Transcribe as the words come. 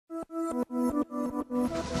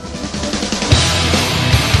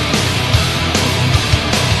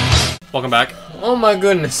Welcome back. Oh my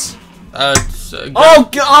goodness.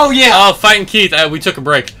 Oh yeah. Oh, fighting Keith. We took a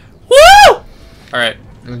break. Woo! All right.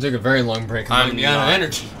 We took a very long break. I'm out of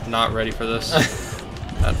energy. Not ready for this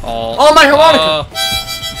at all. Oh, my harmonica!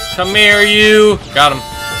 Come here, you. Got him.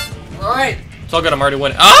 All right. It's all good. I'm already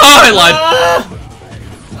winning. Oh, I lied.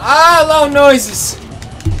 Loud noises.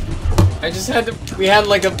 I just had to. We had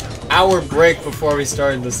like an hour break before we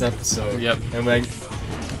started this episode. Yep. And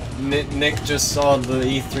Nick just saw the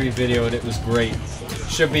E3 video and it was great.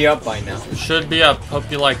 Should be up by now. Should be up.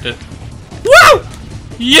 Hope you liked it. Woo!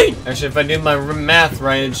 Yeet! Actually, if I do my math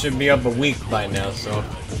right, it should be up a week by now. So.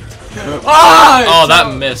 Oh,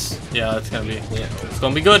 that miss. Yeah, it's gonna be. Yeah, it's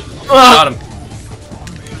gonna be good. Got him.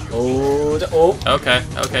 Oh. Okay.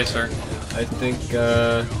 Okay, sir. I think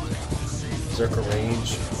circle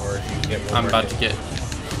range, or if you can get more. I'm about to get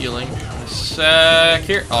healing. A sec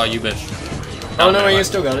here. Oh, you bitch. Oh no, you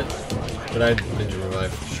still got it. But I did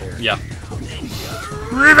revive for sure. Yeah.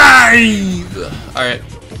 Revive! Alright.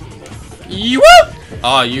 You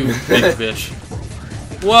Oh, you big bitch.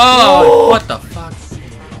 Whoa! What the fuck?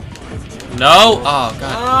 No! Oh,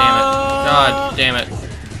 god damn it.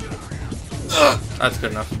 That's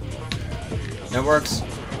good enough. That works.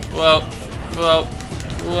 Whoa.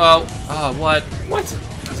 Oh, what? What?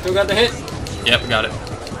 Still got the hit? Yep, got it.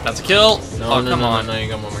 That's a kill. No, Come on. No, you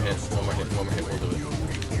got one more hit. One more hit, we'll do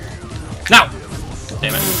it. Now!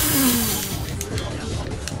 Damn it.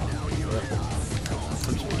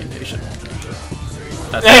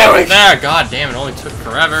 There we go. There, god damn it, only took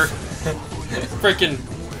forever. Freaking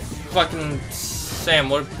fucking Sam,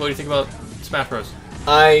 what do you think about Smash Bros?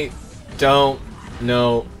 I don't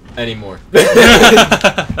know anymore.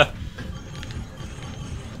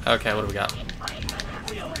 Okay, what do we got?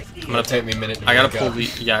 I'm gonna take me a minute. I gotta pull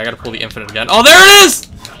the infinite again. Oh, there it is!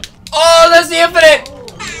 Oh, that's the infinite!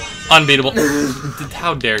 Unbeatable.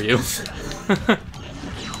 How dare you?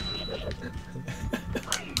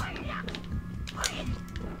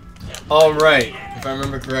 Alright, if I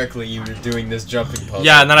remember correctly, you were doing this jumping puzzle.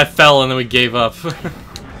 Yeah, and then I fell and then we gave up.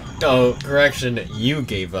 No, correction, you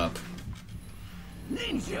gave up.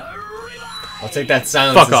 I'll take that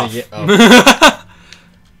silence Fuck as off.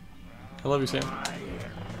 I love you, Sam.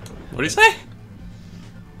 What do you say?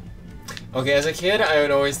 Okay, as a kid, I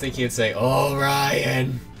would always think he'd say, "Oh,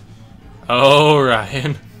 Ryan." Oh,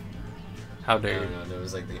 Ryan. How dare you? No, that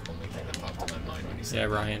was like the only thing that popped in my mind when he said Yeah,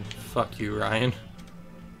 Ryan. Fuck you, Ryan.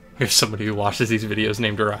 Here's somebody who watches these videos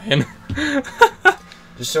named Ryan.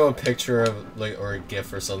 Just show a picture of, like, or a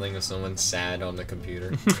GIF or something of someone sad on the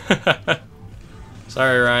computer.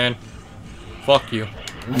 Sorry, Ryan. Fuck you.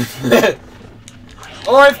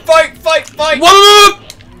 Alright, fight! Whoa!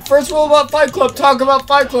 First rule about Fight Club, talk about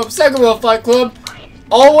Fight Club. Second rule of Fight Club,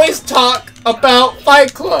 always talk about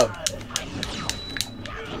Fight Club.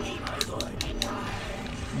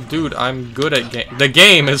 Dude, I'm good at game. The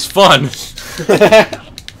game is fun.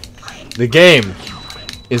 The game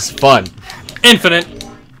is fun. Infinite.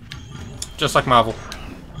 Just like Marvel.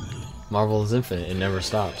 Marvel is infinite. It never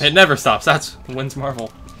stops. It never stops. That's when's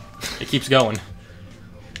Marvel. It keeps going.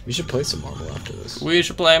 We should play some Marvel after this. We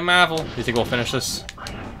should play Marvel. Do you think we'll finish this?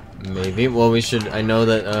 Maybe. Well, we should. I know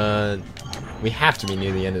that we have to be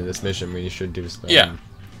near the end of this mission. We should do stuff. Yeah.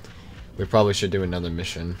 We probably should do another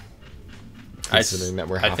mission. Considering that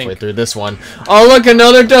we're halfway through this one. Oh, look,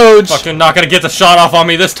 another Doge! Fucking not gonna get the shot off on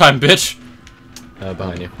me this time, bitch!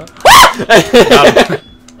 Behind you. That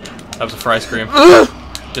was a fry scream.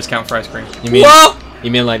 Discount fry scream.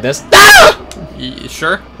 You mean like this?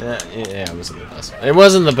 Sure? Yeah, it wasn't the best one. It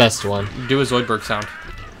wasn't the best one. Do a Zoidberg sound.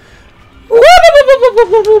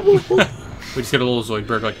 We just get a little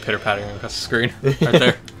Zoidberg like pitter-pattering across the screen.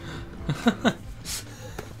 Right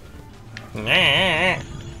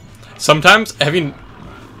there. Sometimes,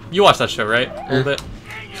 you watched that show, right? A little bit.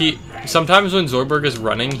 Sometimes when Zoidberg is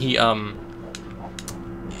running,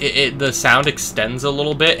 the sound extends a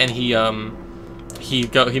little bit, and he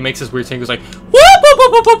makes this weird thing. He goes like, whoop,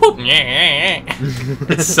 whoop, whoop, whoop, whoop.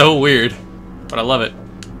 It's so weird, but I love it.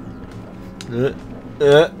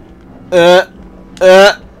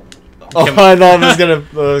 Oh, I thought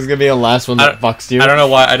it was gonna be a last one that fucks you. I don't know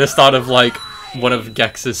why. I just thought of like one of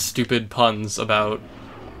Gex's stupid puns about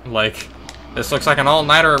like, this looks like an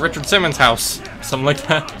all-nighter at Richard Simmons' house, something like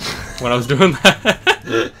that. When I was doing that.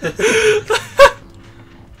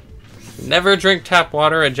 Never drink tap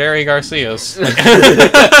water at Jerry Garcia's.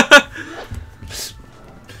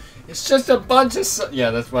 It's just a bunch of yeah.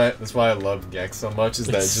 That's why I love Gex so much. Is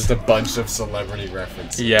that it's just a bunch of celebrity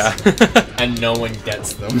references. Yeah. And no one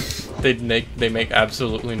gets them. They make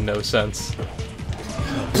absolutely no sense.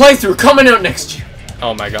 playthrough coming out next year.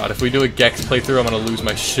 Oh my god, if we do a Gex playthrough, I'm gonna lose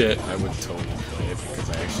my shit. I would totally play it because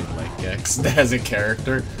I actually like Gex as a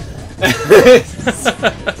character.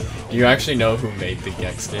 You actually know who made the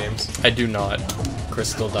Gex games? I do not.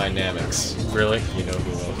 Crystal Dynamics. Really? You know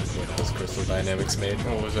what else Crystal Dynamics made?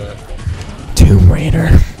 What was that? Tomb Raider.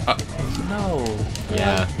 No.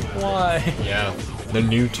 Yeah. Why? Yeah. The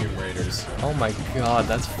new Tomb Raiders. Oh my god,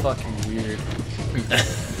 that's fucking weird. Come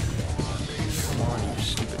on, you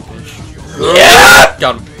stupid bitch. Yeah!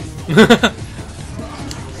 Got him.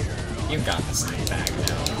 You got this thing back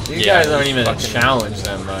now. You Yeah, guys aren't even a fucking- challenge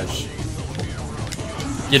that much.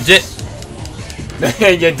 You did.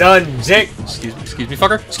 You're done, Jake. Excuse me,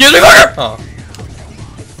 fucker. Excuse me, fucker! Oh,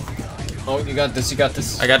 Oh, you got this, you got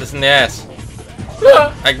this. I got this in the ass.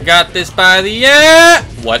 I got this by the ass.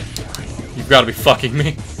 What? You've got to be fucking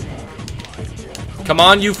me. Come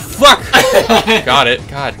on, you fuck! Got it.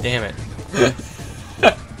 God damn it.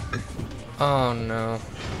 Oh no.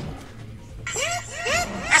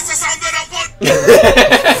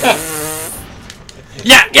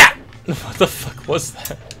 Yeah, yeah! What the fuck was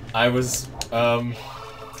that? I was, Oh,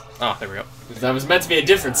 there we go. that was meant to be a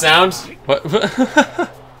different sound. What?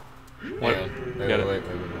 What? Wait.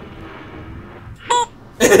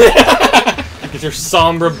 Get your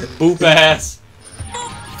somber boop ass.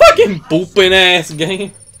 Fucking booping ass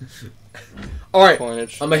game. Alright,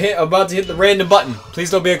 Coinage. I'm about to hit the random button. Please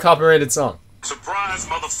don't be a copyrighted song. Surprise,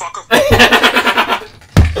 motherfucker!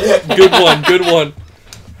 Good one, good one.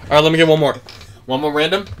 Alright, let me get one more. One more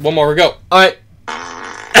random? One more, we go. Alright.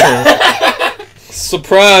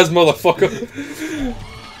 Surprise, motherfucker.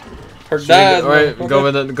 Her dad. Alright,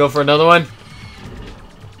 go for another one.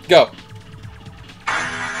 Go.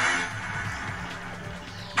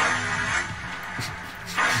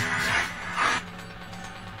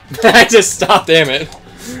 I just stopped. Damn it.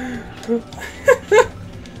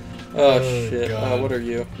 Oh shit. God. What are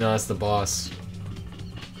you? No, that's the boss.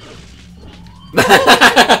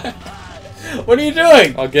 What are you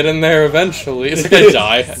doing? I'll get in there eventually. Is it gonna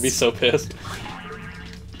die? I'd be so pissed.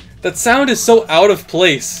 That sound is so out of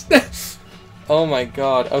place. Oh my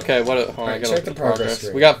god. Okay, what? Hold on, I Alright, gotta check the progress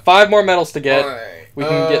screen. We got 5 more medals to get. Alright. We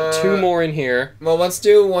can get 2 more in here. Well, let's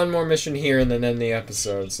do one more mission here and then end the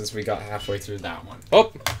episode since we got halfway through that one.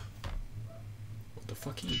 Oh, What the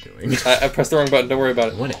fuck are you doing? I pressed the wrong button. Don't worry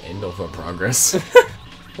about I it. want to end over progress.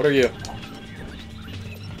 What are you?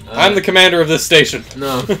 I'm the commander of this station.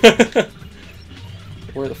 No.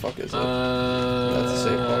 Where the fuck is it? That's a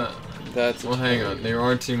save point. That's. Well, hang on. There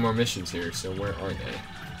are 2 more missions here, so where are they?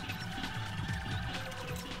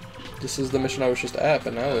 This is the mission I was just at,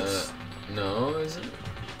 but now it's. No, is it?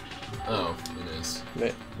 Oh, it is.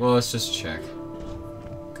 Wait. Well, let's just check.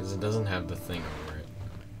 Because it doesn't have the thing over it.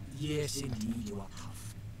 Yes, indeed, you are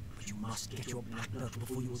tough. But you must get your black belt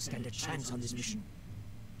before you will stand a chance on this mission.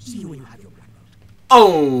 See when you have your black belt.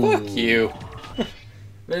 Oh! Fuck you.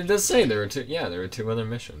 But it does say there are 2. Yeah, there are 2 other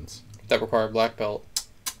missions. That require black belt.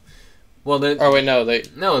 Well, Oh wait, no, they.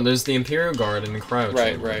 no, there's the Imperial Guard and the Cryo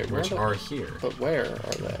Right, Chamber, right. which are here. But where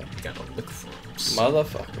are they? Gotta look for them.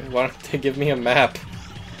 Motherfucker. Why don't they give me a map?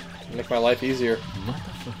 Make my life easier.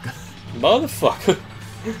 Motherfucker.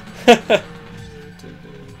 Motherfucker.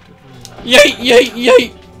 Yay, yay,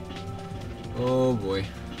 yay! Oh boy.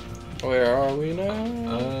 Where are we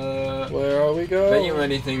now? Where are we going? Bet you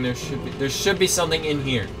anything there should be something in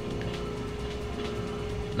here.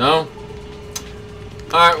 No?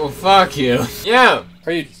 Alright, well fuck you. Yeah!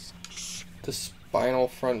 Are you the Spinal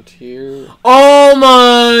Frontier? Oh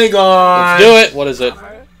my god! Let's do it! What is it?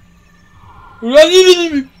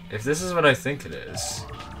 If this is what I think it is.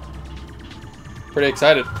 Pretty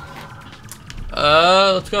excited.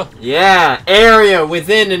 Let's go. Yeah! Area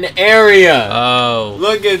within an area! Oh.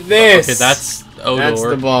 Look at this! Okay, that's Odor. That's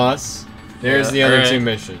the boss. There's Yeah, the other alright. 2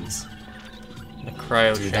 missions. The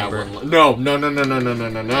cryo chamber. No.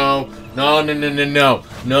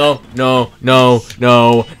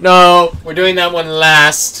 No. We're doing that one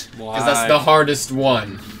last. Because that's Why? the hardest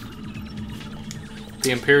one.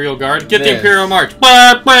 The Imperial Guard. Get the This. Imperial March. Wait,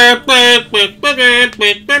 let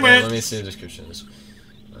me see the description of this.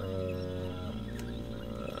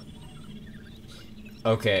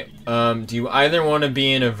 Okay. Do you either want to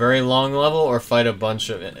be in a very long level or fight a bunch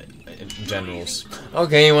of generals?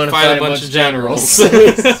 Okay, you want to fight a bunch of generals.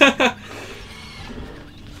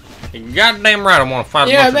 You goddamn right, I want to fight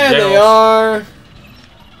a Yeah, bunch of there generals. they are.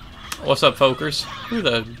 What's up, folkers? Who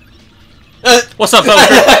the... What's up, folkers?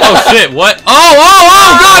 Oh, shit, what?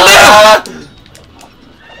 Oh, goddamn!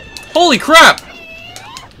 Holy crap!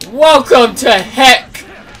 Welcome to Heck.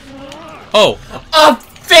 Oh. A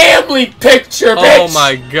family picture, bitch. Oh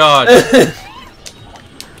my god.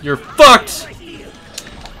 You're fucked!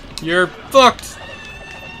 You're fucked!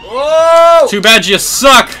 Whoa! Too bad you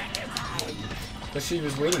suck! But she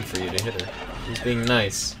was waiting for you to hit her. She's being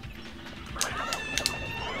nice.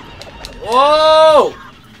 Whoa!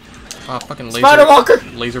 Ah, fucking laser. Spider Walker!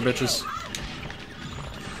 Laser bitches.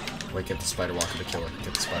 Wait, get the Spider Walker to kill her.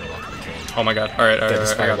 Get the Spider Walker to kill her. Oh my god. Alright, Get the alright,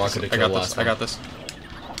 Spider I got Walker this. to I kill got last this. I one. got this.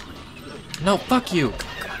 No, fuck you.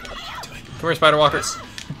 Come here, Spider Walker.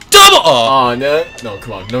 Double! Oh! Oh, no. No,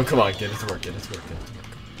 come on. No, come on. Get it to work. Get it to work. Get it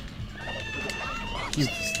to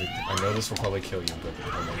work. I know this will probably kill you, but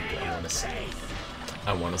I want to see it.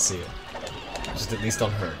 I want to see it. Just at least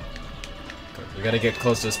on her. You gotta get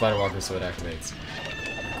close to the Spider Walker so it activates.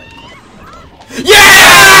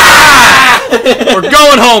 Yeah! We're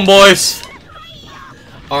going home, boys!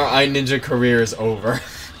 Our iNinja career is over.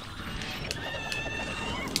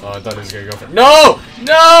 Oh, I thought he was gonna go for— No!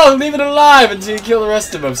 No! Leave it alive until you kill the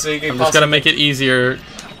rest of them so you can— I'm just gonna make it easier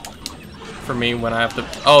for me when I have to—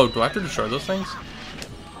 Oh, do I have to destroy those things?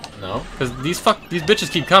 No. Because these bitches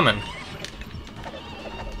keep coming.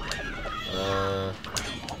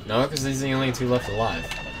 No, because these are the only two left alive.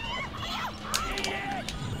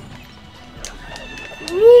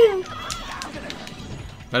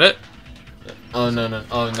 That it? Oh, no, no.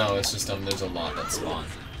 Oh, no, it's just, there's a lot that spawn.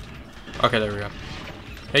 Okay, there we go.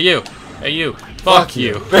 Hey, you! Hey, you! Fuck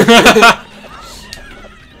you!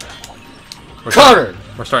 Carter!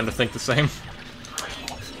 We're starting to think the same.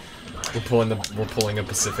 We're pulling a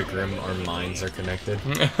Pacific Rim. Our minds are connected.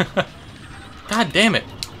 God damn it!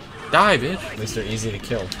 Die, bitch! At least they're easy to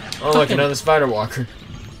kill. Oh, look, another Spider Walker.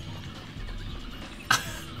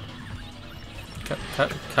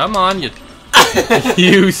 Come on, you...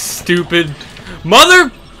 you stupid... Mother!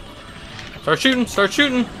 Start shooting, start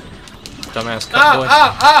shooting! Dumbass cut boy.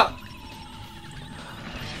 Ow, ow!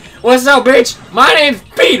 What's up, bitch? My name's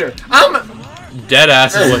Peter. I'm a—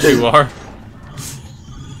 Deadass is what you are.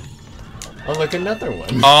 Oh, look, another one.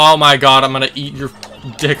 Oh my god, I'm gonna eat your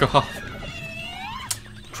dick off.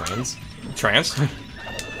 Trans? Trans? I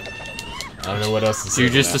don't know what else to say. You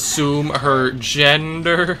just assume her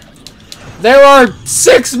gender? There are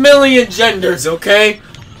 6 million genders, okay?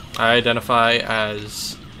 I identify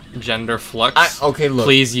as gender flux. Okay, look.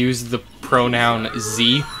 Please use the pronoun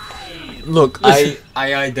Z. Look, I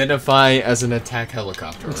identify as an attack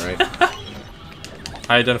helicopter, right?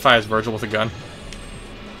 I identify as Virgil with a gun.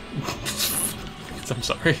 I'm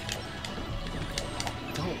sorry.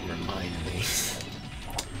 Don't remind me.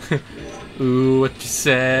 Ooh, what you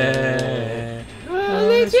say? I'll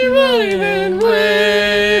let you run it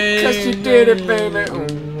anyway. 'Cause you did it, baby.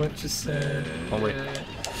 Ooh, what you say? Oh, wait.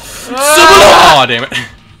 Oh, damn it.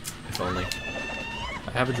 If only.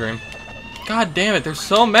 I have a dream. God damn it, there's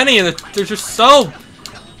so many and they're just so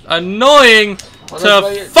annoying to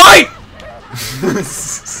fight!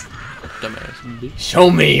 Dumbass bitch. Show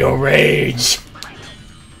me your rage.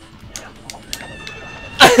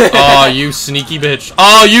 Oh, you sneaky bitch.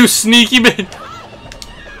 Oh, you sneaky bitch.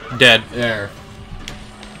 Dead. There.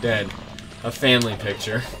 Dead. A family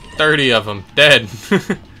picture. 30 of them. Dead.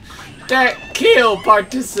 That kill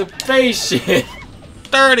participation.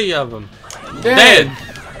 30 of them. Dead.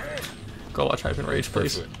 Go watch Hype and Rage,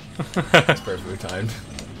 please. It's perfectly timed.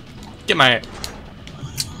 Get my...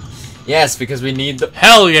 Yes, because we need the—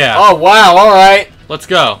 Hell yeah! Oh, wow, alright. Let's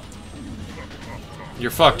go.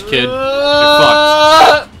 You're fucked, kid. You're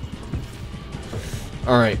fucked.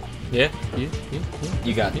 Alright. Yeah?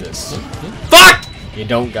 You got this. Fuck! You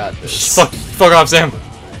don't got this. Fuck off, Sam.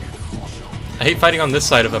 I hate fighting on this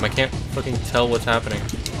side of him. I can't fucking tell what's happening.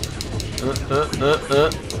 Oh,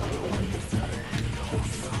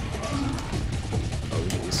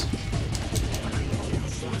 jeez.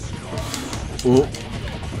 Ooh.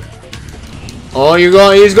 Oh, you're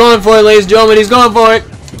going. He's going for it, ladies and gentlemen. He's going for it.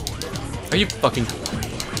 Are you fucking...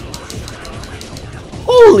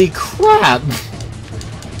 Holy crap!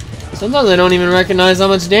 Sometimes I don't even recognize how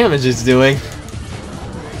much damage it's doing.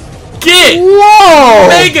 Get! Whoa!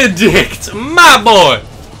 Mega dicked, my boy.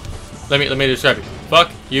 Let me describe you.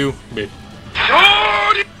 Fuck you, bitch.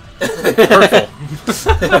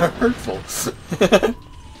 Hurtful. Hurtful.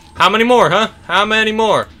 How many more, huh? How many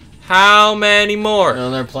more? How many more? No,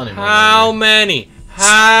 there are plenty more. How many?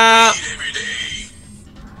 How?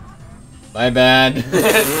 My bad.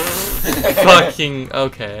 Fucking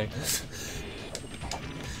okay.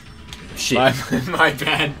 Shit. My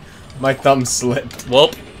bad. My thumb slipped.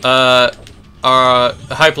 Well, our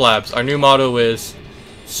Hype Labs. Our new motto is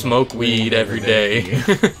smoke weed every day.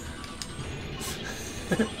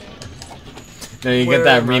 Now you get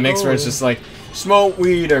that remix where it's just like smoke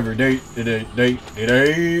weed every day, day.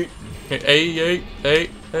 Hey.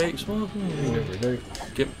 Hey,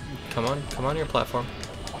 get, come on your platform.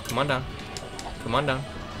 Come on down. Come on down.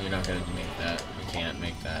 You're not gonna make that. You can't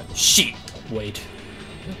make that. Shit! Wait.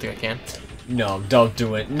 I don't think I can. No, don't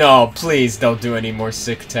do it. No, please don't do any more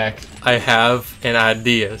sick tech. I have an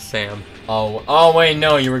idea, Sam. Oh wait,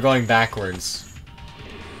 no, you were going backwards.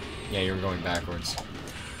 Yeah, you were going backwards.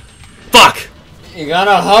 Fuck! You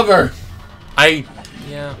gotta hover!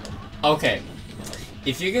 Yeah. Okay.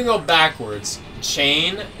 If you can go backwards,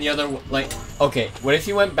 chain the other, like, okay, what if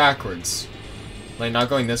you went backwards? Like, not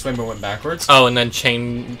going this way, but went backwards? Oh, and then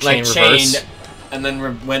chain reverse? Chained, and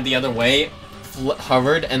then went the other way,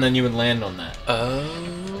 hovered, and then you would land on that. Oh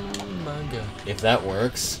my god. If that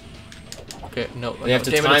works. Okay, no. You have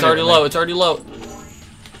to damn it, time it's it, already low, it's already low.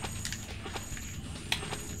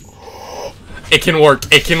 It can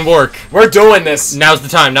work, it can work. We're doing this! Now's the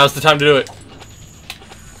time to do it.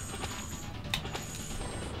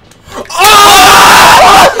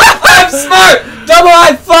 Oh! I'm smart! Double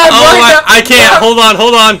high five! Oh, I can't. Hold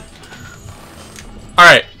on.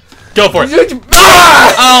 Alright. Go for it.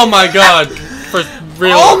 Oh my god. For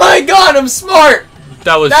real. Oh my god, I'm smart!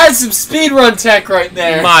 That's some speedrun tech right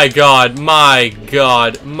there. My god.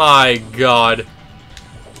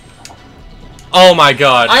 Oh my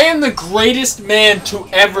god. I am the greatest man to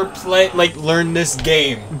ever learn this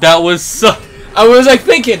game. That was so... I was like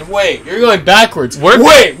thinking, wait, you're going backwards.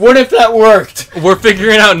 Wait, what if that worked? We're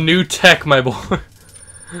figuring out new tech, my boy.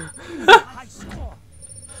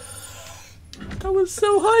 That was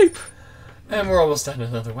so hype. And we're almost done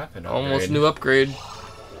another weapon upgrade. Almost new upgrade.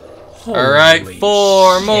 Holy Alright,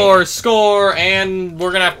 4 shit. more score, and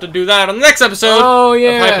we're gonna have to do that on the next episode Oh,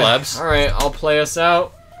 yeah. of Hype Labs. Alright, I'll play us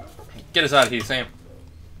out. Get us out of here, Sam.